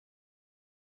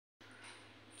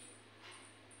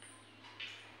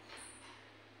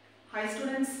Hi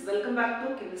students, welcome back to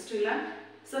Chemistryy land.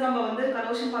 So நம்ம வந்து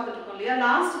corrosion பார்த்துட்டு இருக்கோம் இல்லையா.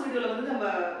 லாஸ்ட் வீடியோல வந்து நம்ம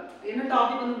என்ன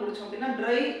டாபிக் வந்து முடிச்சோம் அப்படினா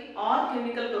dry or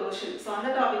chemical corrosion. So அந்த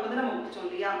டாபிக் வந்து நம்ம முடிச்சோம்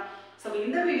இல்லையா. So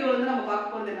இந்த வீடியோல வந்து நம்ம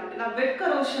பார்க்க போறது என்ன அப்படினா wet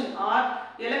corrosion or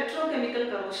electrochemical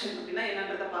corrosion அப்படினா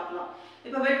என்னன்றத பார்க்கலாம்.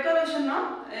 இப்போ wet corrosionனா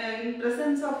in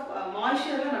presence of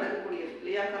moistureல நடக்கக்கூடியது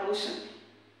இல்லையா corrosion.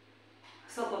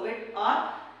 So wet or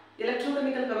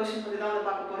electrochemical corrosion பத்தி தான் வந்து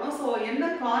பார்க்க போறோம். சோ என்ன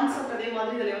கான்செப்ட் அதே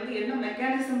மாதிரி இதல வந்து என்ன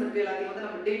மெக்கானிசம் இருக்கு எல்லாத்தையும் வந்து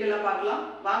நம்ம டீடைலா பார்க்கலாம்.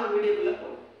 வாங்க வீடியோக்குள்ள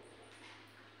போலாம்.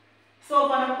 சோ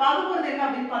இப்ப நம்ம பார்க்க போறது என்ன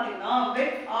அப்படினு பாத்தீங்கன்னா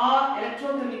wet or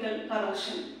electrochemical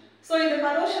corrosion. So இந்த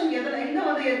corrosion எங்க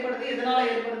வந்து ஏற்படுது எதனால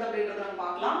ஏற்படுது அப்படிங்கறத நம்ம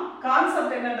பார்க்கலாம்.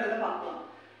 கான்செப்ட் என்னன்றதை பார்க்கலாம்.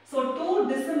 So two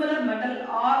dissimilar metal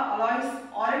or alloys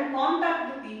are in contact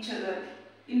with each other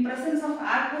in presence of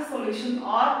aqueous solution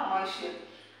or moisture.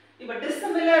 இப்போ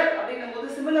dissimilar அப்படிங்கும்போது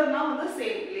similarனா வந்து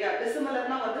சேம் இல்லையா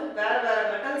dissimilarனா வந்து வேற வேற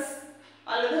metals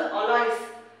அல்லது alloys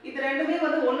இது ரெண்டுமே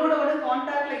வந்து ஒண்ணோட ஒண்ணு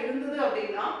கான்டாக்ட்ல இருந்தது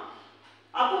அப்படினா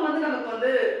அப்ப வந்து நமக்கு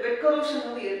வந்து wet corrosion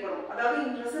வந்து ஏற்படும் அதாவது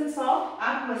in presence of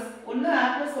aqueous ஒண்ணு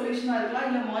aqueous solution-ஆ இருக்கலாம்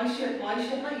இல்ல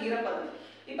moistureனா ஈரப்பதம்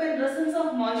இப்போ in presence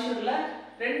of moistureல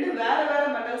ரெண்டு வேற வேற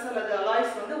metals அல்லது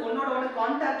alloys வந்து ஒண்ணோட ஒண்ணு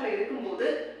கான்டாக்ட்ல இருக்கும்போது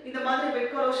இந்த மாதிரி wet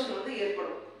corrosion வந்து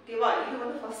ஏற்படும் ஓகேவா இது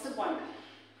வந்து ஃபர்ஸ்ட் பாயிண்ட்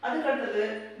அதுக்கு அடுத்து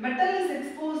metal is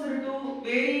exposed to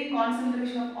varying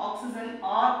concentration of oxygen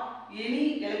or any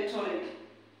electrolyte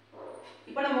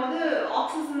இப்போ நம்ம வந்து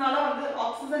ஆக்ஸிஜனால வந்து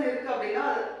ஆக்ஸிஜன் இருக்கு அப்படினா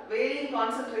varying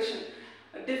concentration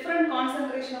different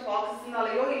concentration of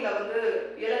oxygenனாலயோ இல்ல வந்து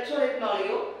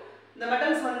electrolyteனாலயோ இந்த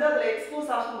metals வந்து அதுல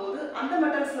எக்ஸ்போஸ் ஆகும்போது அந்த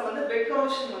metalsல வந்து wet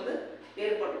corrosion வந்து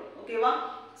ஏற்படும் ஓகேவா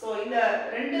சோ இந்த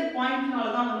ரெண்டு பாயிண்ட்னால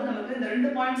தான் வந்து நமக்கு இந்த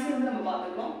ரெண்டு பாயிண்ட்ஸையும் வந்து நம்ம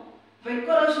பார்த்துக்கணும் wet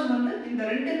corrosion வந்து இந்த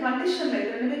ரெண்டு கண்டிஷன்ல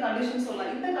இது ரெண்டுமே கண்டிஷன்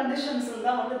சொல்லலாம் இந்த கண்டிஷன்ஸ்ல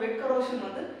தான் வந்து wet corrosion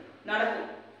வந்து நடக்கும்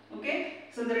ஓகே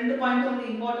சோ இந்த ரெண்டு பாயிண்ட் வந்து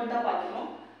இம்பார்ட்டண்டா பார்க்கணும்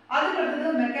அதுக்கு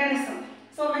அடுத்து மெக்கானிசம்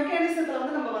சோ மெக்கானிசத்துல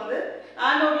வந்து நம்ம வந்து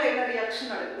ஆனோட்ல என்ன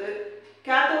ரியாக்ஷன் நடக்குது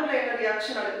கேத்தோட்ல என்ன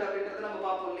ரியாக்ஷன் நடக்குது அப்படிங்கறத நம்ம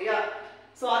பார்ப்போம் இல்லையா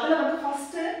சோ அதுல வந்து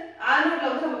ஃபர்ஸ்ட் ஆனோட்ல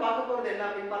வந்து நம்ம பார்க்க போறது என்ன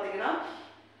அப்படினு பாத்தீங்கன்னா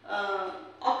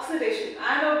oxidation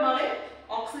ஆனோட்னாலே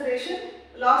oxidation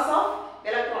loss of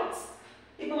electrons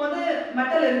இப்போ வந்து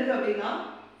மெட்டல் இருக்கு அப்படினா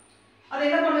அது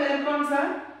என்ன பண்ணும் எலக்ட்ரான்ஸை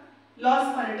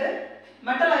லாஸ் பண்ணிட்டு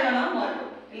மெட்டல் அயானா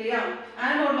மாறும் இல்லையா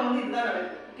ஆனோட்ல வந்து இதுதான்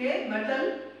நடக்குது okay metal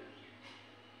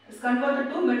is converted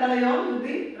to metal ion with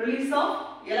the release of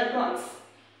electrons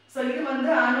so இது வந்து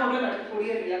ஆனோட்ல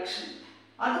நடக்கக்கூடிய ரியாக்ஷன்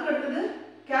அதுக்கு அடுத்து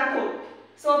கேத்தோட்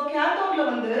சோ கேத்தோட்ல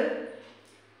வந்து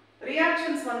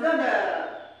ரியாக்ஷன்ஸ் வந்து அந்த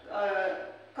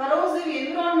corrosive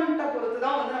environment பொறுத்து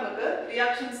தான் வந்து நமக்கு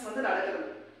ரியாக்ஷன்ஸ் வந்து நடக்குது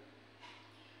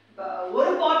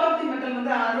ஒரு பார்ட் ஆஃப் தி மெட்டல்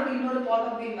வந்து ஆனோட் இன்னொரு பார்ட்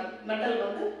ஆஃப் தி மெட்டல்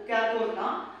வந்து கேத்தோட்னா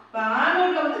இப்போ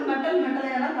ஆனோட்ல வந்து மெட்டல்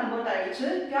அயனா கன்வர்ட் ஆயிடுச்சு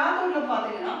கேத்தோட்ல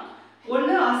பாத்தீங்கன்னா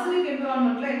ஒன்னு அசிடிக்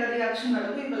என்விரான்மென்ட்ல என்ன ரியாக்ஷன்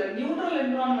நடக்கும் இல்ல நியூட்ரல்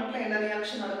என்விரான்மென்ட்ல என்ன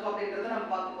ரியாக்ஷன் நடக்கும் அப்படிங்கறத நம்ம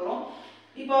பார்க்க போறோம்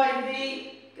இப்போ இந்த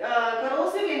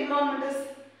corrosive environment is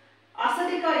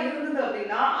அசிடிக்கா இருந்தது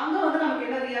அப்படினா அங்க வந்து நமக்கு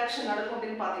என்ன ரியாக்ஷன் நடக்கும்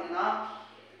அப்படினு பாத்தீங்கன்னா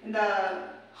இந்த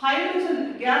ஹைட்ரஜன்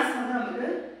கேஸ் வந்து நமக்கு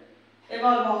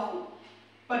எவால்வ் ஆகும்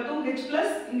இப்போ 2H+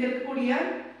 இங்க இருக்கக்கூடிய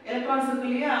எலக்ட்ரான்ஸ் இருக்கு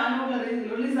இல்லையா ஆனோட்ல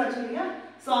ரிலீஸ் ஆச்சு இல்லையா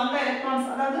சோ அந்த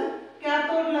எலக்ட்ரான்ஸ் அதாவது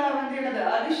கேத்தோட்ல வந்து என்னது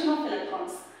addition of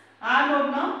electrons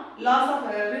ஆனோட்னா loss of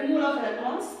removal of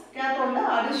electrons கேத்தோட்ல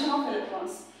addition of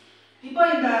electrons இப்போ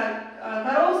இந்த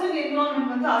corrosive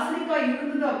environment வந்து அசிடிக்கா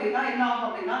இருந்தது அப்படினா என்ன ஆகும்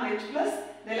அப்படினா H+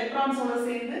 இந்த எலக்ட்ரான்ஸோட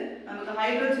சேர்ந்து நமக்கு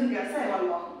ஹைட்ரஜன் கேஸ்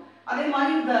எவால்வ் ஆகும் அதே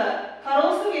மாதிரி இந்த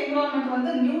corrosive environment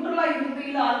வந்து நியூட்ரலா இருந்தது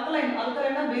இல்ல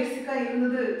அல்கலைனா பேசிக்கா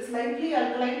இருந்தது ஸ்லைட்லி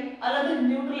அல்கலைன் அல்லது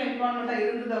நியூட்ரல் என்விரான்மென்ட்டா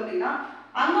இருந்தது அப்படினா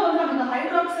அங்க வந்து நமக்கு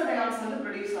ஹைட்ராக்சைடு அயான்ஸ் வந்து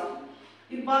ப்ரொடியூஸ் ஆகும்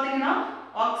இது பாத்தீங்கன்னா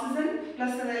oxygen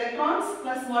 + the electrons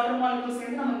 + water molecules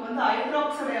சேர்ந்து நமக்கு வந்து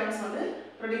ஹைட்ராக்சைடு அயான்ஸ் வந்து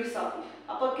ப்ரொடியூஸ் ஆகும்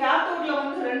அப்ப கேத்தோட்ல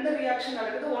வந்து ரெண்டு ரியாக்ஷன்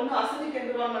நடக்குது ஒன்னு அசிடிக்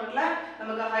என்விரான்மென்ட்ல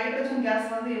நமக்கு ஹைட்ரஜன் கேஸ்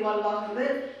வந்து இவால்வ் ஆகுது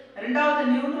இரண்டாவது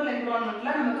நியூட்ரல்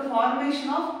என்விரான்மென்ட்ல நமக்கு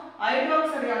ஃபார்மேஷன் ஆஃப்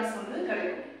ஹைட்ராக்சைடு அயான்ஸ் வந்து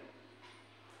கிடைக்கும்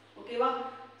ஓகேவா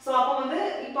சோ அப்ப வந்து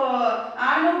இப்போ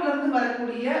ஆனோட்ல இருந்து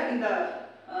வரக்கூடிய இந்த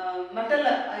மெட்டல்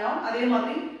அயான் அதே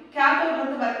மாதிரி கேத்தோட்ல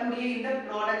இருந்து வரக்கூடிய இந்த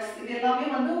ப்ராடக்ட்ஸ் இது எல்லாமே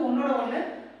வந்து ஒண்ணோட ஒண்ணு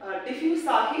டிஃப்யூஸ்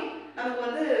ஆகி நமக்கு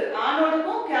வந்து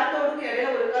ஆனோடுக்கும் கேத்தோடுக்கும்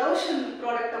இடையில ஒரு கரோஷன்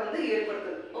ப்ராடக்ட்ட வந்து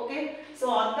ஏற்படுத்துது ஓகே சோ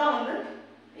அதான் வந்து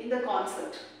இந்த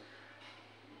கான்செப்ட்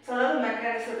சோ அதாவது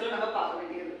மெக்கானிசத்துல நம்ம பார்க்க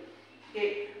வேண்டியது ஓகே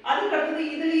அதுக்கு அடுத்து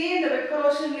இதுலயே இந்த wet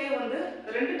corrosionலயே வந்து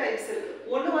ரெண்டு டைப்ஸ் இருக்கு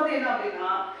ஒன்னு வந்து என்ன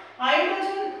அப்படினா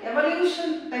ஹைட்ரஜன்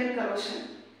எவல்யூஷன் டைப் corrosion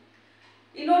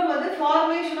இன்னொரு வந்து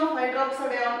formation of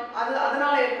hydroxide ion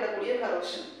அதனால ஏற்படக்கூடிய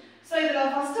corrosion சோ இதுல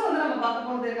ஃபர்ஸ்ட் வந்து நம்ம பார்க்க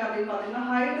போறது என்ன அப்படினு பாத்தீங்கன்னா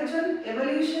hydrogen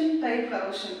evolution type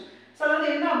corrosion so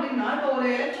அது என்ன அப்படினா இப்போ ஒரு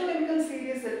எலக்ட்ரோகெமிக்கல்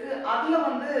சீரிஸ் இருக்கு அதுல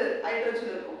வந்து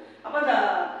ஹைட்ரஜன் இருக்கும் அப்ப அந்த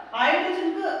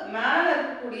ஹைட்ரஜனுக்கு மேல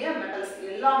இருக்கக்கூடிய மெட்டல்ஸ்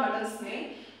எல்லா மெட்டல்ஸ்மே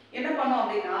என்ன பண்ணும்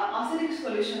அப்படின்னா அசிடிக்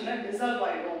சொல்யூஷன்ல டிசால்வ்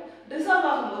ஆயிடும். டிசால்வ்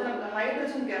ஆகும்போது நமக்கு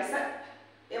ஹைட்ரஜன் கேஸை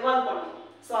எவால்வ் பண்ணும்.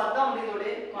 ஸோ அதுதான் வந்து இதோட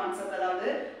கான்செப்ட். அதாவது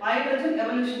ஹைட்ரஜன்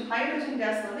எவல்யூஷன், ஹைட்ரஜன்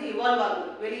கேஸ் வந்து இவால்வ் ஆகுது,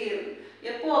 வெளியேறுது.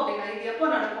 எப்போ அப்படின்னா இது எப்போ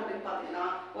நடக்கும் அப்படின்னு பார்த்தீங்கன்னா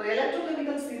ஒரு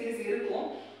எலக்ட்ரோகெமிக்கல் சீரீஸ் இருக்கும்.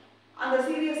 அந்த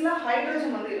சீரீஸ்ல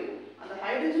ஹைட்ரஜன் வந்து இருக்கும். அந்த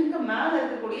ஹைட்ரஜனுக்கு மேல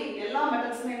இருக்கக்கூடிய எல்லா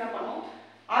மெட்டல்ஸுமே என்ன பண்ணும்,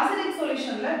 அசிடிக்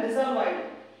சொல்யூஷன்ல டிசால்வ் ஆயிடும்.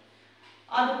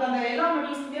 அதுக்கு அந்த எல்லா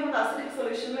மெட்டல்ஸ்க்குமே வந்து அசிடிக்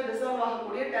சொல்யூஷன்ல டிசால்வ்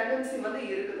ஆகக்கூடிய டெண்டன்சி வந்து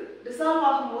இருக்குது. டிசால்வ்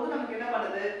ஆகும்போது நமக்கு என்ன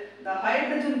பண்ணுது, இந்த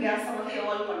ஹைட்ரஜன் கேஸை வந்து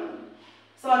எவால்வ் பண்ணுது.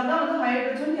 ஸோ அதுதான் வந்து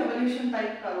hydrogen evolution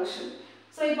type corrosion.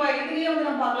 So இப்போ இதுலேயே வந்து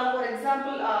நம்ம பார்க்கலாம். ஃபார்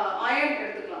எக்ஸாம்பிள் அயன்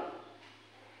எடுத்துக்கலாம்.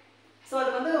 ஸோ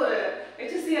அது வந்து ஒரு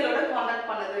HCl-ஓட காண்டாக்ட்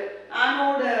பண்ணுது.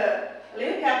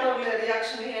 ஆனோட்லயும் கேத்தோட்ல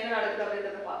ரியாக்ஷன்லயும் என்ன நடக்குது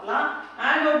அப்படின்றத பார்க்கலாம்.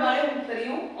 ஆனோட்னாலே உங்களுக்கு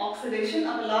தெரியும் ஆக்சிடேஷன்,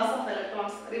 அப்போ loss of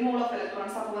electrons, removal of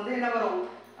electrons. அப்போ வந்து என்ன வரும்,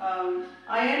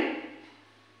 iron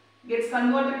gets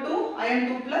converted to iron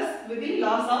 2+ with the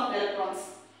loss of electrons.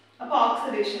 அப்போ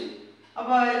ஆக்சிடேஷன்,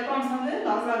 அப்போ எலக்ட்ரான்ஸ் வந்து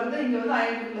லாஸ் ஆகுது, இங்க வந்து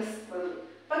iron 2+ வருது.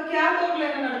 இப்போ கேத்தோட்ல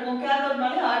என்ன நடக்கும்,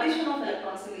 கேத்தோட்னாலே அடிஷன் ஆஃப்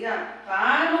எலக்ட்ரான்ஸ் இல்லையா.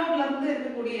 ஆனோட்ல இருந்து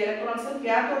இருக்கக்கூடிய எலக்ட்ரான்ஸ்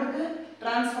கேத்தோடுக்கு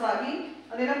ட்ரான்ஸ்ஃபர் ஆகி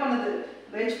அது என்ன பண்ணுது,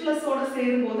 H+ ஓட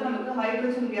சேரும்போது நமக்கு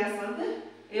ஹைட்ரஜன் கேஸ் வந்து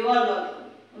எவால்வ் ஆகுது.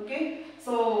 ஓகே,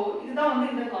 ஸோ இதுதான் வந்து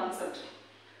இந்த கான்செப்ட்.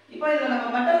 இப்போ இதில் நம்ம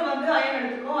மெட்டல் வந்து அயன்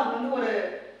எடுத்துக்கிறோம். அது வந்து ஒரு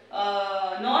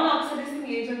நான் ஆக்சிடைசிங்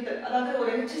ஏஜென்ட், அதாவது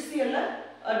ஒரு HCl-ல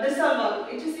டிசால்வ் ஆகுது.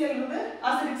 HCl வந்து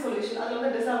அசிடிக் சொல்யூஷன், அது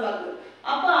வந்து டிசால்வ் ஆகுது.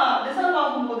 அப்போ டிசால்வ்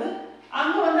ஆகும்போது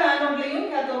அங்கே வந்து ஆனோட்லையும்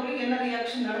கேத்தோட்லையும் என்ன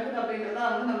ரியாக்ஷன் நடக்குது அப்படின்றத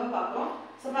வந்து நம்ம பார்க்குறோம்.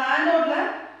 ஸோ இப்போ ஆனோட்ல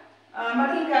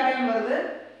மெட்டல் கேட்டைன் வருது,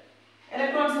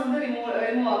 எலக்ட்ரான்ஸ் வந்து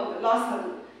ரிமூவ் ஆகுது, லாஸ்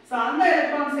ஆகுது. ஸோ அந்த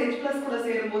எலக்ட்ரான்ஸ் H+ கூட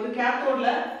சேரும்போது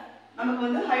கேத்தோட்ல நமக்கு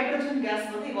வந்து ஹைட்ரஜன்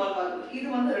கேஸ் வந்து இவால்வ் ஆகுது. இது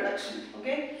வந்து ரிடக்ஷன்.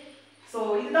 ஓகே, ஸோ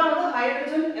இதுதான் வந்து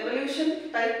ஹைட்ரஜன் எவல்யூஷன்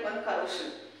டைப் வந்து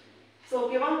கரோஷன். ஸோ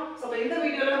ஓகேவா. ஸோ இப்போ இந்த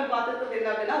வீடியோவில் நம்ம பார்த்துருக்கிறது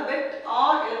என்ன அப்படின்னா வெட்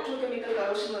ஆர் எலக்ட்ரோகெமிக்கல்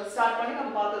கரோஷன் ஸ்டார்ட் பண்ணி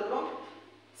நம்ம பார்த்துருக்கோம்.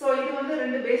 ஸோ இது வந்து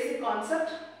 2 பேசிக்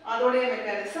கான்செப்ட், அதோடைய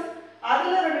மெக்கானிசம்.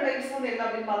 அதில் 2 டைப்ஸ் வந்து என்ன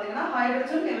அப்படின்னு பார்த்தீங்கன்னா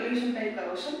hydrogen evolution type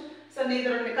corrosion. So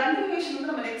இதோட கண்டினியூஷன்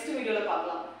வந்து நம்ம நெக்ஸ்ட் வீடியோவில்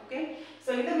பார்க்கலாம். ஓகே, ஸோ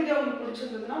இந்த வீடியோ உங்களுக்கு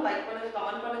பிடிச்சிருந்ததுன்னா லைக் பண்ணுங்க,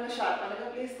 கமெண்ட் பண்ணுங்க, ஷேர் பண்ணுங்க.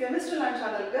 ப்ளீஸ் கெமிஸ்ட்ரி லேண்ட்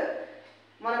சேனலுக்கு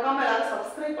மறக்காம எல்லாரும்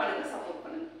சப்ஸ்கிரைப் பண்ணுங்க, சப்போர்ட்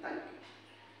பண்ணுங்க. தேங்க்யூ.